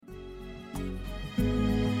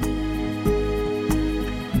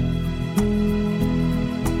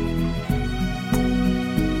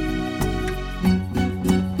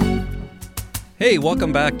Hey,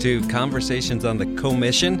 welcome back to Conversations on the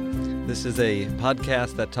Commission. This is a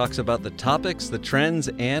podcast that talks about the topics, the trends,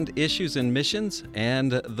 and issues in missions,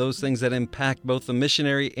 and those things that impact both the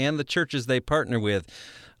missionary and the churches they partner with.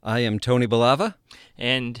 I am Tony Balava.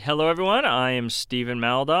 And hello, everyone. I am Stephen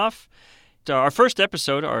Maldoff. Our first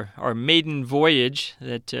episode, our maiden voyage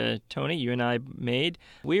that, Tony, you and I made,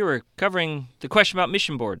 we were covering the question about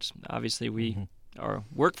mission boards. Obviously, we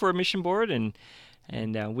work for a mission board, and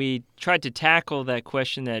we tried to tackle that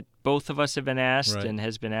question that both of us have been asked and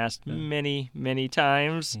has been asked many, many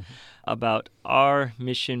times about, are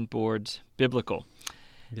mission boards biblical?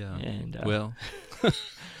 Yeah. And well,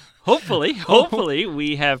 hopefully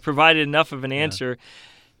we have provided enough of an answer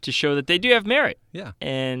to show that they do have merit. Yeah.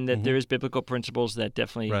 And that there is biblical principles that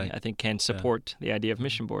definitely, I think, can support the idea of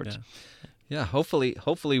mission boards. Yeah,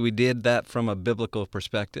 hopefully we did that from a biblical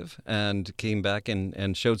perspective and came back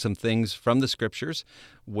and showed some things from the scriptures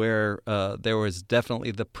where there was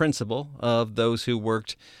definitely the principle of those who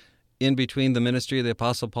worked in between the ministry of the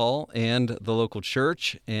Apostle Paul and the local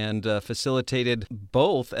church and facilitated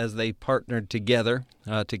both as they partnered together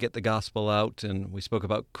to get the gospel out. And we spoke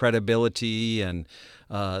about credibility and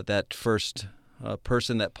that first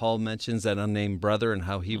person that Paul mentions, that unnamed brother, and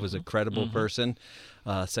how he was a credible person.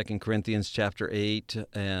 2 Corinthians chapter 8,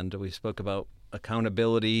 and we spoke about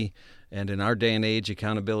accountability, and in our day and age,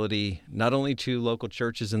 accountability not only to local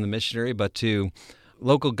churches in the missionary, but to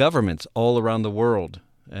local governments all around the world.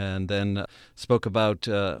 And then spoke about,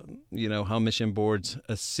 how mission boards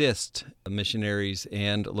assist missionaries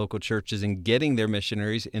and local churches in getting their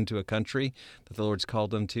missionaries into a country that the Lord's called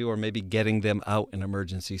them to, or maybe getting them out in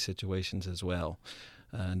emergency situations as well.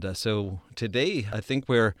 And so today, I think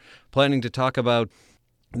we're planning to talk about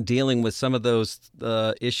dealing with some of those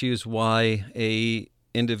issues why a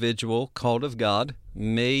individual called of God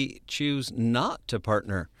may choose not to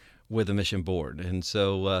partner with a mission board. And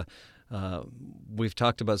so we've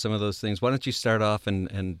talked about some of those things. Why don't you start off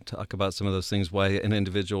and talk about some of those things, why an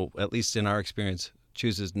individual, at least in our experience,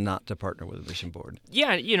 chooses not to partner with a mission board?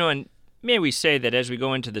 Yeah, and may we say that as we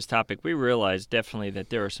go into this topic, we realize definitely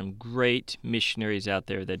that there are some great missionaries out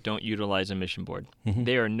there that don't utilize a mission board.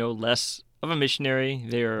 They are no less of a missionary.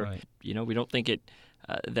 They're, we don't think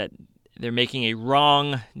that they're making a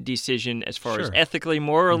wrong decision as far as ethically,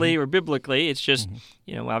 morally, or biblically. It's just,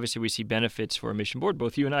 obviously we see benefits for a mission board.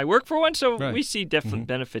 Both you and I work for one, so we see definite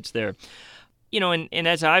benefits there. And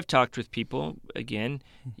as I've talked with people, again,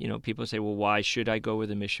 people say, well, why should I go with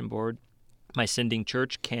a mission board? My sending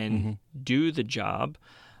church can do the job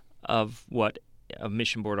of what a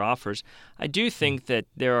mission board offers. I do think that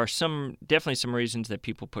there are definitely some reasons that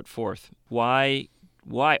people put forth. Why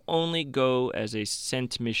only go as a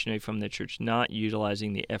sent missionary from the church, not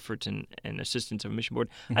utilizing the efforts and assistance of a mission board?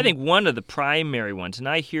 I think one of the primary ones, and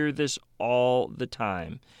I hear this all the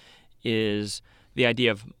time, is the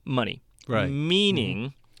idea of money. Right.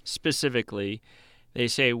 Meaning, specifically, they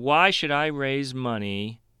say, why should I raise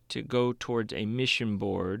money to go towards a mission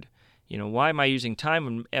board? Why am I using time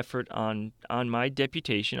and effort on my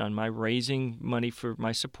deputation, on my raising money for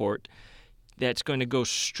my support, that's going to go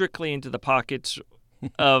strictly into the pockets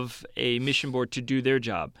of a mission board to do their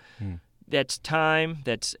job? That's time,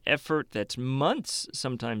 that's effort, that's months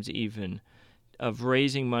sometimes even of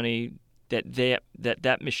raising money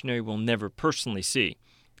that missionary will never personally see.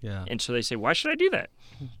 Yeah. And so they say, why should I do that?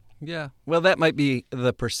 Yeah. Well, that might be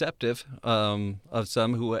the perceptive of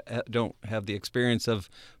some who don't have the experience of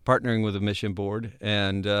partnering with a mission board.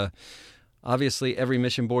 And obviously, every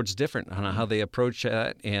mission board's different on how they approach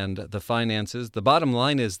that and the finances. The bottom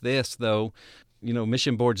line is this, though.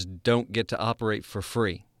 Mission boards don't get to operate for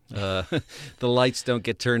free. The lights don't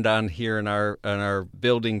get turned on here in our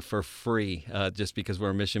building for free just because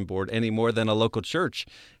we're a mission board, any more than a local church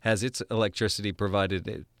has its electricity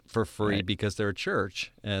provided for free because they're a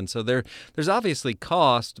church. And so there's obviously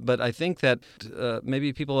cost, but I think that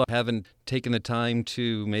maybe people haven't taken the time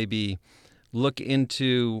to maybe look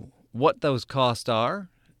into what those costs are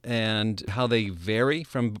and how they vary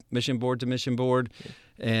from mission board to mission board,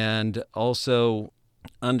 and also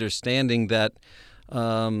understanding that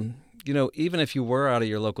even if you were out of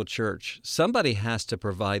your local church, somebody has to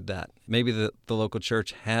provide that. Maybe the local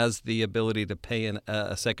church has the ability to pay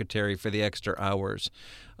a secretary for the extra hours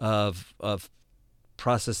of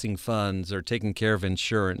processing funds or taking care of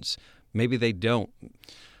insurance. Maybe they don't.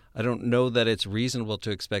 I don't know that it's reasonable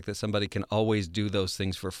to expect that somebody can always do those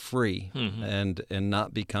things for free and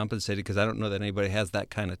not be compensated, because I don't know that anybody has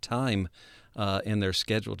that kind of time in their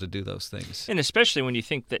schedule to do those things. And especially when you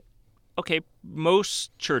think that okay,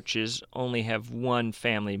 most churches only have one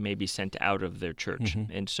family maybe sent out of their church,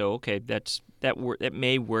 and so okay, that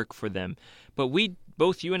may work for them. But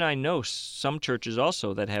both you and I know some churches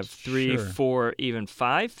also that have 3, 4, even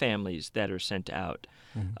 5 families that are sent out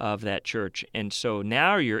of that church, and so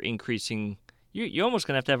now you're increasing. You're almost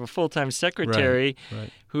going to have a full-time secretary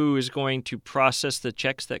who is going to process the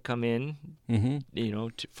checks that come in,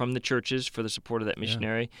 from the churches for the support of that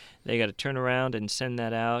missionary. Yeah. They got to turn around and send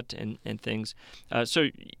that out and things. So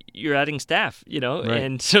you're adding staff,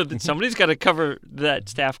 and so that somebody's got to cover that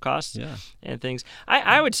staff costs and things.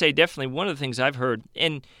 I would say definitely one of the things I've heard,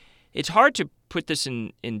 and it's hard to put this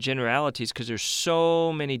in generalities because there's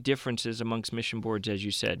so many differences amongst mission boards, as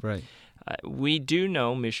you said. Right. We do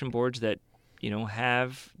know mission boards that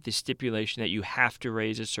have the stipulation that you have to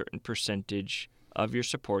raise a certain percentage of your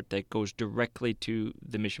support that goes directly to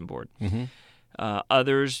the mission board.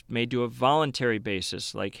 Others may do a voluntary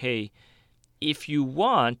basis, like, hey, if you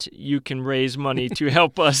want, you can raise money to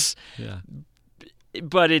help us.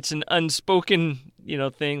 But it's an unspoken,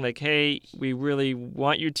 thing, like, hey, we really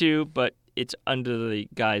want you to, but it's under the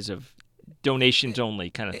guise of donations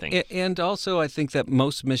only kind of thing. And also, I think that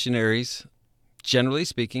most missionaries, generally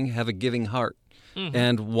speaking, have a giving heart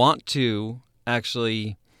and want to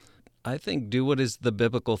actually, I think, do what is the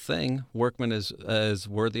biblical thing. Workman is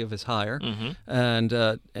worthy of his hire,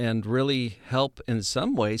 and really help in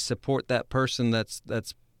some way support that person that's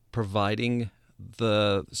providing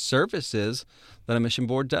the services that a mission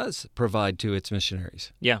board does provide to its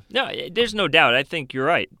missionaries. Yeah, no, there's no doubt. I think you're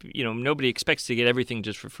right. Nobody expects to get everything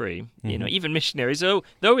just for free. Even missionaries, though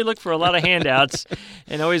we look for a lot of handouts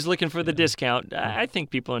and always looking for the discount, I think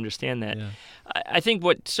people understand that. Yeah. I think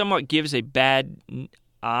what somewhat gives a bad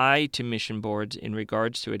eye to mission boards in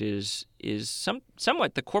regards to it is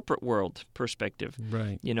somewhat the corporate world perspective.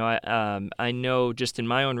 Right. I know just in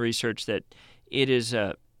my own research that it is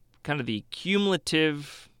kind of the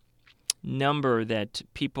cumulative number that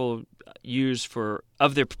people use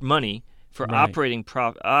of their money for operating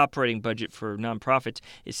budget for nonprofits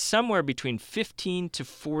is somewhere between 15 to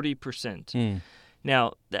 40%.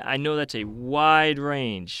 Now, I know that's a wide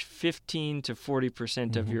range, 15 to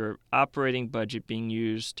 40% of your operating budget being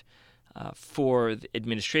used for the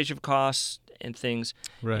administrative costs and things.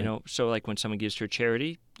 Right. So like when someone gives to a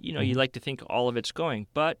charity, you like to think all of it's going,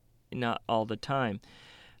 but not all the time.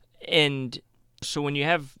 And so when you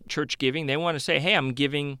have church giving, they want to say, hey, I'm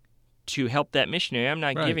giving to help that missionary. I'm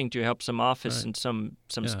not giving to help some office in some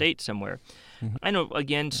state somewhere. I know,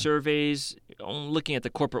 again, surveys, looking at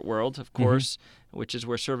the corporate world, of course, which is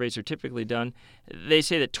where surveys are typically done, they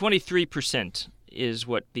say that 23% is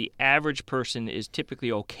what the average person is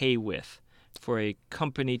typically okay with for a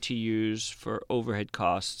company to use for overhead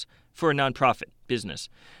costs for a nonprofit business.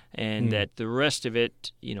 And that the rest of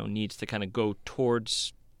it, needs to kind of go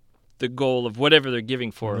towards the goal of whatever they're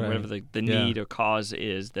giving for, or whatever the need or cause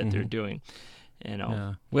is that they're doing.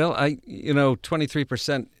 Yeah. Well,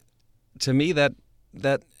 23%, to me, that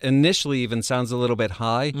initially even sounds a little bit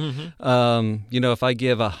high. If I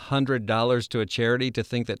give $100 to a charity, to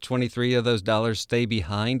think that 23 of those dollars stay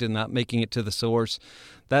behind and not making it to the source,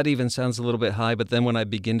 that even sounds a little bit high. But then when I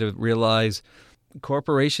begin to realize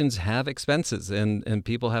corporations have expenses and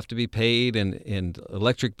people have to be paid and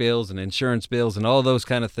electric bills and insurance bills and all those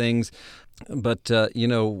kind of things. But,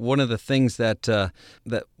 one of the things that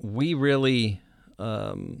we really,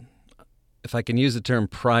 if I can use the term,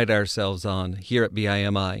 pride ourselves on here at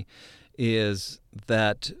BIMI is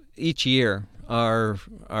that each year our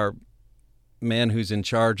man who's in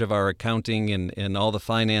charge of our accounting and all the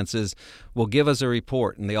finances will give us a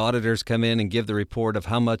report, and the auditors come in and give the report of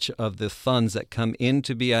how much of the funds that come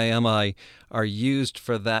into BIMI are used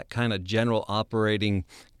for that kind of general operating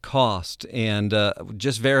cost. And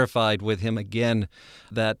just verified with him again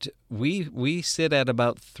that we sit at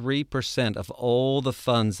about 3% of all the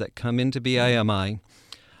funds that come into BIMI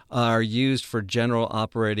are used for general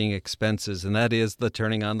operating expenses, and that is the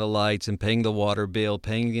turning on the lights and paying the water bill,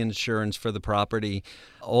 paying the insurance for the property,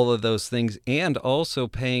 all of those things, and also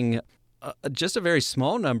paying just a very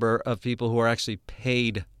small number of people who are actually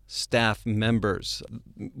paid staff members.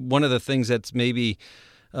 One of the things that's maybe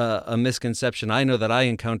a misconception I know that I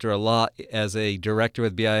encounter a lot as a director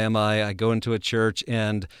with BIMI, I go into a church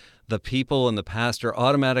and the people and the pastor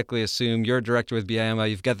automatically assume you're a director with BIMI,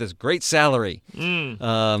 you've got this great salary.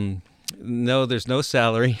 No, there's no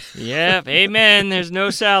salary. Yep, amen, there's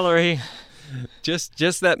no salary.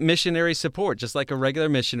 Just that missionary support, just like a regular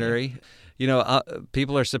missionary.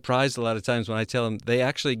 People are surprised a lot of times when I tell them they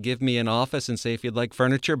actually give me an office and say, if you'd like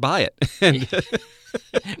furniture, buy it. And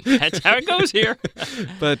that's how it goes here.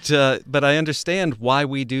 But I understand why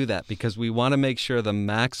we do that, because we want to make sure the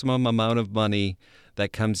maximum amount of money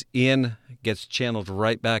that comes in gets channeled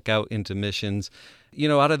right back out into missions.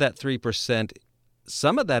 Out of that 3%,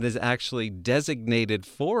 some of that is actually designated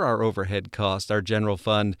for our overhead cost, our general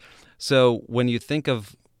fund. So when you think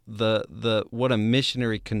of the what a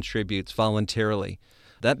missionary contributes voluntarily,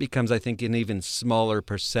 that becomes, I think, an even smaller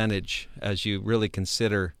percentage as you really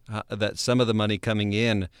consider that some of the money coming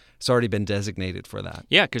in has already been designated for that.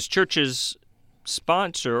 Yeah, because churches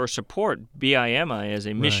sponsor or support BIMI as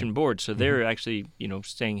a mission board, so they're actually,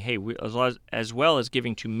 saying, hey, as well as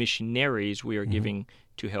giving to missionaries, we are giving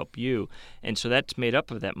to help you, and so that's made up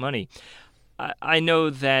of that money. I know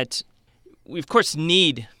that we, of course,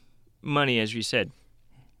 need money, as you said,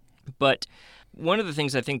 but one of the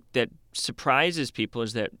things I think that surprises people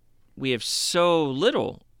is that we have so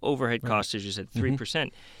little overhead costs, as you said,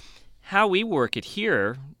 3%. How we work it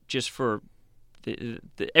here, just for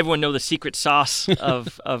everyone know the secret sauce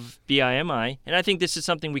of BIMI, and I think this is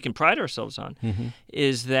something we can pride ourselves on,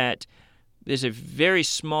 is that there's a very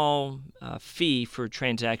small fee for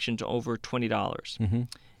transactions over $20.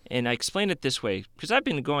 And I explain it this way, because I've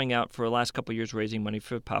been going out for the last couple of years raising money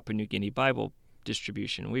for Papua New Guinea Bible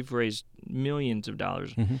distribution. We've raised millions of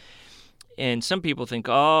dollars. And some people think,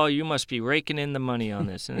 oh, you must be raking in the money on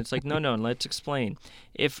this. And it's like, no, let's explain.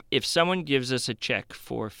 If someone gives us a check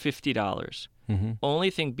for $50, only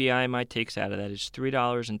thing BIMI takes out of that is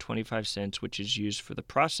 $3.25, which is used for the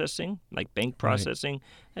processing, like bank processing,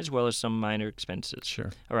 as well as some minor expenses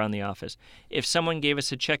around the office. If someone gave us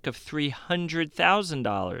a check of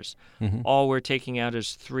 $300,000, all we're taking out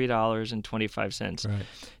is $3.25.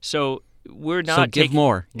 So we're not give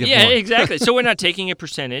more. Give more. Exactly. So we're not taking a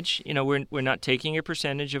percentage. We're not taking a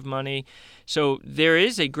percentage of money. So there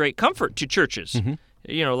is a great comfort to churches.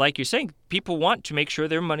 Like you're saying, people want to make sure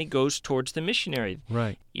their money goes towards the missionary.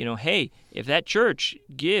 Right. Hey, if that church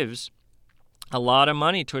gives a lot of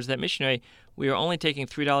money towards that missionary, we are only taking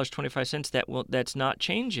 $3.25. That's not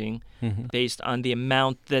changing based on the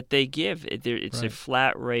amount that they give. It's a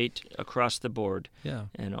flat rate across the board. Yeah.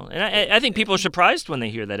 And I think people are surprised when they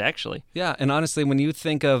hear that, actually. Yeah, and honestly, when you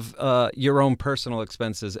think of your own personal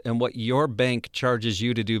expenses and what your bank charges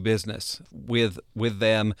you to do business with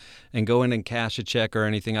them and go in and cash a check or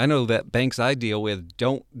anything, I know that banks I deal with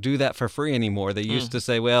don't do that for free anymore. They used to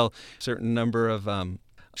say, well, a certain number of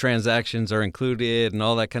transactions are included and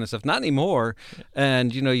all that kind of stuff. Not anymore.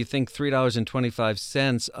 And, you think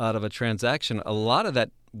 $3.25 out of a transaction, a lot of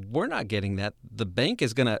that, we're not getting that. The bank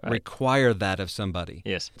is going to require that of somebody.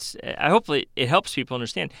 Yes. Hopefully it helps people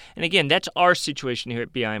understand. And again, that's our situation here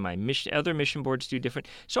at BIMI. Other mission boards do different.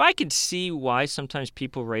 So I can see why sometimes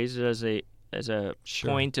people raise it as a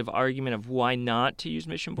point of argument of why not to use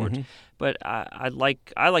mission boards. But I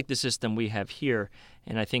like the system we have here,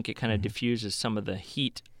 and I think it kind of diffuses some of the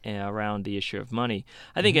heat around the issue of money.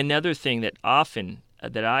 I think another thing that often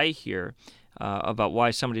that I hear about why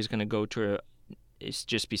somebody's going to go to is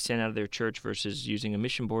just be sent out of their church versus using a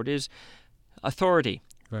mission board is authority.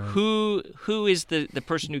 Right. Who is the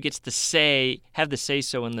person who gets to have the say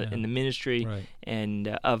so in the ministry and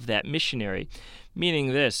of that missionary?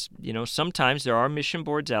 Meaning this, sometimes there are mission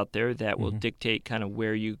boards out there that will dictate kind of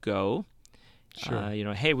where you go.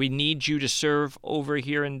 Hey, we need you to serve over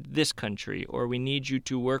here in this country, or we need you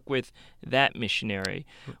to work with that missionary,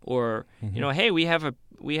 or hey, we have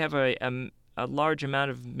a large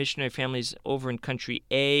amount of missionary families over in country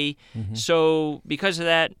A. So because of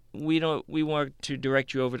that, we want to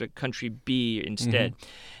direct you over to country B instead.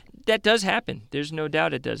 That does happen. There's no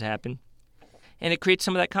doubt it does happen. And it creates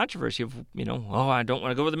some of that controversy of, I don't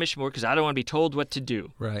want to go with the mission board because I don't want to be told what to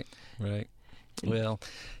do. Right. Well,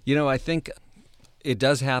 I think it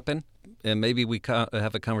does happen, and maybe we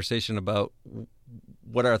have a conversation about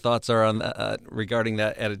what our thoughts are on regarding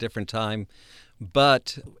that at a different time.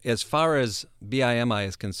 But as far as BIMI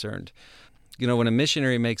is concerned, when a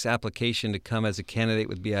missionary makes application to come as a candidate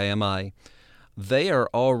with BIMI, they are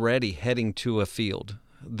already heading to a field.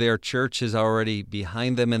 Their church is already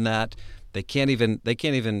behind them in that. They can't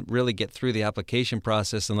even really get through the application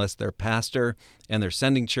process unless their pastor and their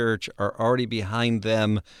sending church are already behind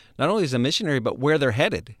them, not only as a missionary, but where they're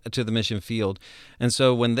headed to the mission field. And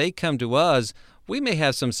so when they come to us, we may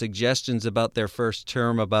have some suggestions about their first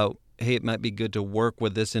term about, hey, it might be good to work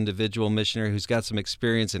with this individual missionary who's got some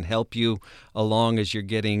experience and help you along as you're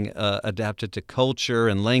getting adapted to culture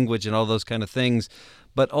and language and all those kind of things.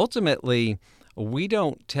 But ultimately, we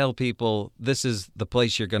don't tell people this is the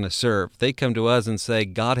place you're going to serve. They come to us and say,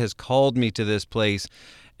 God has called me to this place.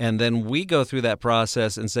 And then we go through that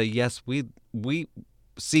process and say, yes, we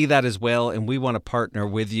see that as well, and we want to partner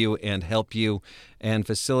with you and help you and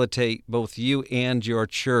facilitate both you and your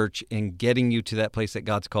church in getting you to that place that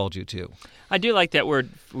God's called you to. I do like that word,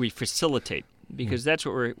 we facilitate, because that's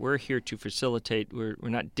what we're here to facilitate. We're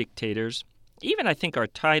not dictators. Even I think our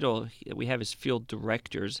title that we have is field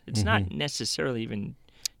directors. It's not necessarily even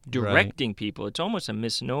directing people. It's almost a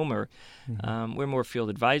misnomer. We're more field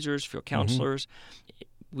advisors, field counselors.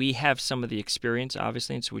 We have some of the experience,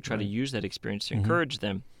 obviously, and so we try to use that experience to encourage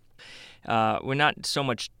them. We're not so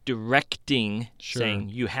much directing, saying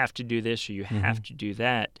you have to do this or you have to do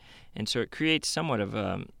that. And so it creates somewhat of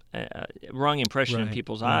a wrong impression in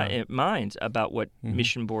people's minds about what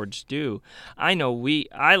mission boards do. I know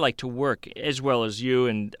I like to work, as well as you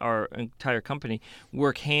and our entire company,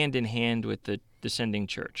 work hand in hand with the sending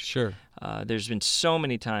church. Sure. There's been so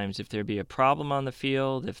many times, if there be a problem on the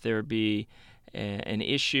field, if there be an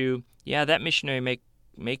issue, that missionary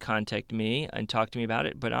may contact me and talk to me about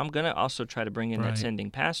it, but I'm going to also try to bring in that sending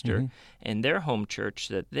pastor and their home church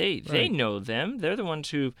that they know them. They're the ones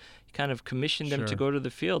who kind of commissioned them to go to the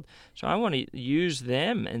field. So I want to use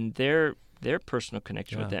them and their personal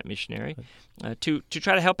connection with that missionary to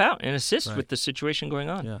try to help out and assist with the situation going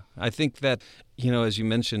on. Yeah, I think that, as you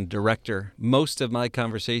mentioned, director, most of my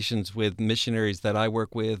conversations with missionaries that I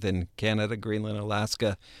work with in Canada, Greenland,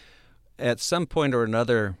 Alaska, at some point or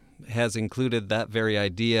another has included that very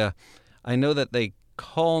idea. I know that they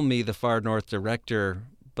call me the Far North director,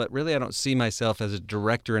 but really I don't see myself as a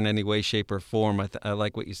director in any way, shape, or form. I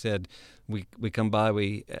like what you said. We come by,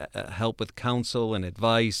 we help with counsel and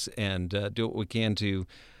advice and do what we can to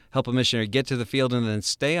help a missionary get to the field and then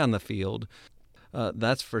stay on the field.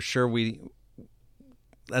 That's for sure.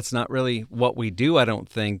 That's not really what we do, I don't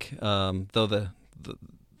think, though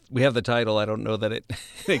we have the title. I don't know that it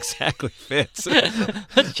exactly fits.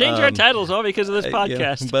 Let's change our titles all because of this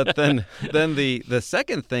podcast. But then the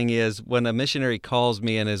second thing is when a missionary calls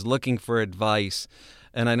me and is looking for advice,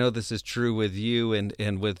 and I know this is true with you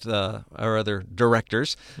and with our other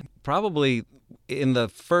directors, probably in the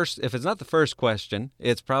first, if it's not the first question,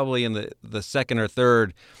 it's probably in the second or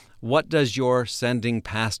third, what does your sending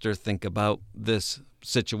pastor think about this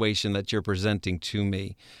situation that you're presenting to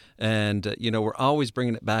me? And, we're always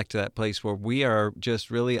bringing it back to that place where we are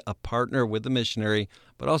just really a partner with the missionary,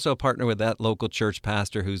 but also a partner with that local church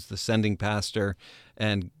pastor who's the sending pastor,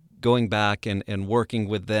 and going back and working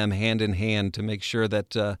with them hand in hand to make sure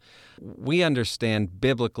that we understand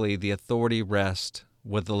biblically the authority rests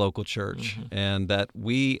with the local church, and that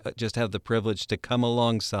we just have the privilege to come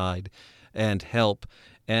alongside and help.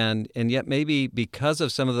 And yet maybe because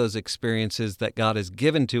of some of those experiences that God has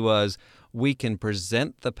given to us, we can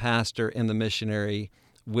present the pastor and the missionary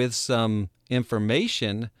with some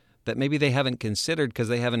information that maybe they haven't considered because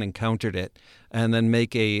they haven't encountered it, and then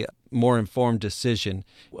make a more informed decision.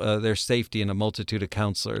 There's safety in a multitude of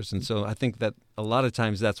counselors. And so I think that a lot of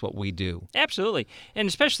times that's what we do. Absolutely. And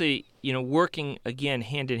especially, working, again,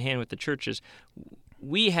 hand in hand with the churches,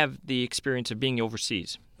 we have the experience of being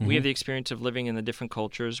overseas. We have the experience of living in the different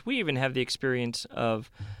cultures. We even have the experience of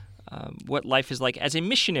what life is like as a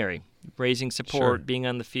missionary, raising support, being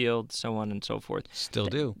on the field, so on and so forth. Still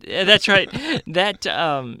do. That's right. That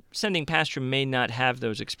sending pastor may not have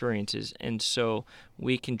those experiences, and so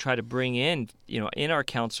we can try to bring in our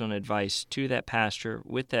counsel and advice to that pastor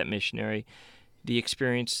with that missionary, the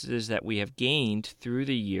experiences that we have gained through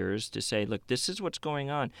the years to say, look, this is what's going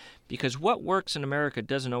on. Because what works in America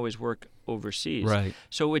doesn't always work overseas. Right.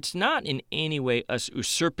 So it's not in any way us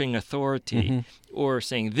usurping authority or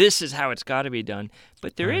saying this is how it's got to be done.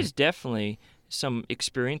 But there is definitely some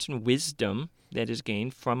experience and wisdom that is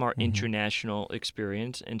gained from our international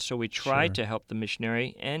experience. And so we try to help the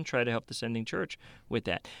missionary and try to help the sending church with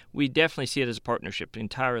that. We definitely see it as a partnership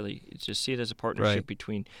entirely. Just see it as a partnership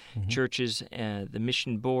between churches, the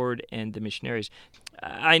mission board, and the missionaries.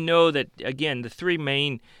 I know that, again, the three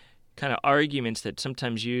main kind of arguments that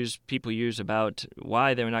sometimes people use about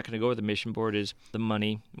why they're not going to go with the mission board is the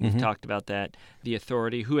money. We've talked about that. The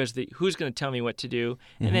authority, who's going to tell me what to do,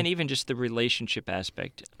 and then even just the relationship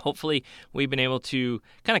aspect. Hopefully, we've been able to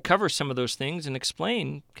kind of cover some of those things and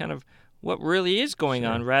explain kind of what really is going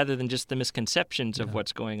on rather than just the misconceptions of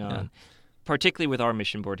what's going on. Particularly with our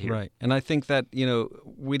mission board here. Right. And I think that,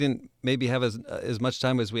 we didn't maybe have as much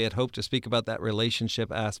time as we had hoped to speak about that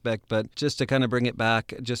relationship aspect, but just to kind of bring it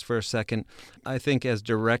back just for a second, I think as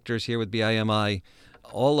directors here with BIMI,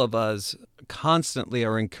 all of us constantly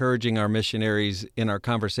are encouraging our missionaries in our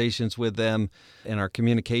conversations with them, in our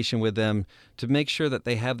communication with them, to make sure that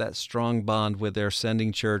they have that strong bond with their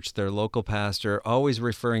sending church, their local pastor, always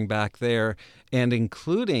referring back there, and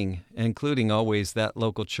including always that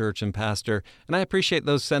local church and pastor. And I appreciate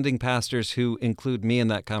those sending pastors who include me in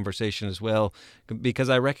that conversation as well, because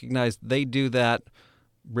I recognize they do that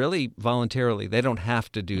really voluntarily. They don't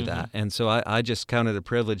have to do that. And so I just count it a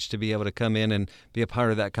privilege to be able to come in and be a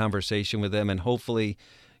part of that conversation with them and hopefully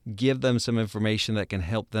give them some information that can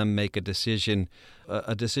help them make a decision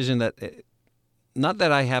that, not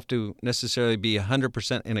that I have to necessarily be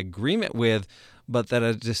 100% in agreement with, but that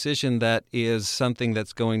a decision that is something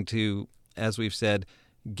that's going to, as we've said,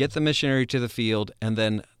 get the missionary to the field, and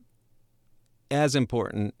then, as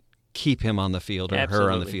important, keep him on the field or her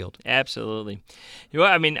on the field. Absolutely.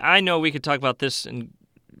 I mean, I know we could talk about this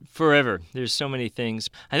forever. There's so many things.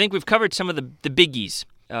 I think we've covered some of the biggies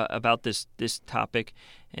about this topic.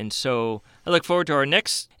 And so I look forward to our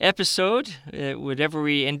next episode, whatever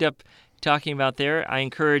we end up talking about there. I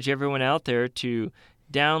encourage everyone out there to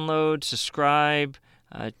download, subscribe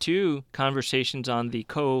to Conversations on the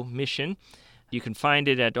Co-Mission. You can find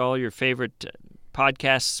it at all your favorite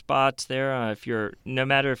podcast spots there. No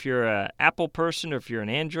matter if you're an Apple person or if you're an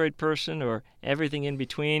Android person or everything in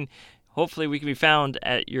between, hopefully we can be found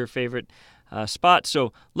at your favorite spot.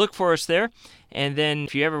 So look for us there. And then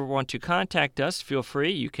if you ever want to contact us, feel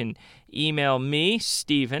free. You can email me,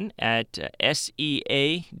 Stephen, at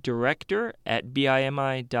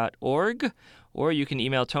seadirector@bimi.org, or you can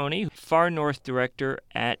email Tony,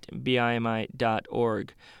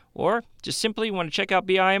 farnorthdirector@bimi.org. Or just simply want to check out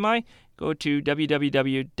BIMI, go to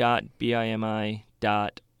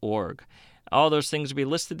www.bimi.org. All those things will be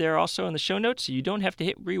listed there also in the show notes, so you don't have to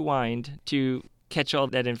hit rewind to catch all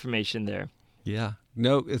that information there. Yeah.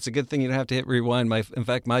 No, it's a good thing you don't have to hit rewind. In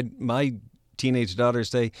fact, my teenage daughters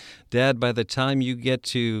say, Dad, by the time you get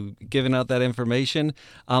to giving out that information,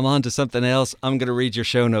 I'm on to something else. I'm going to read your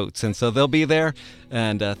show notes. And so they'll be there.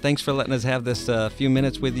 And thanks for letting us have this few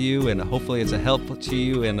minutes with you. And hopefully it's a help to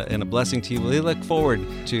you and a blessing to you. We look forward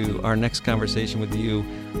to our next conversation with you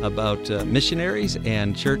about missionaries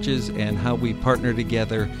and churches and how we partner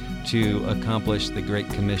together to accomplish the Great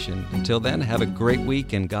Commission. Until then, have a great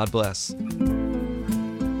week and God bless.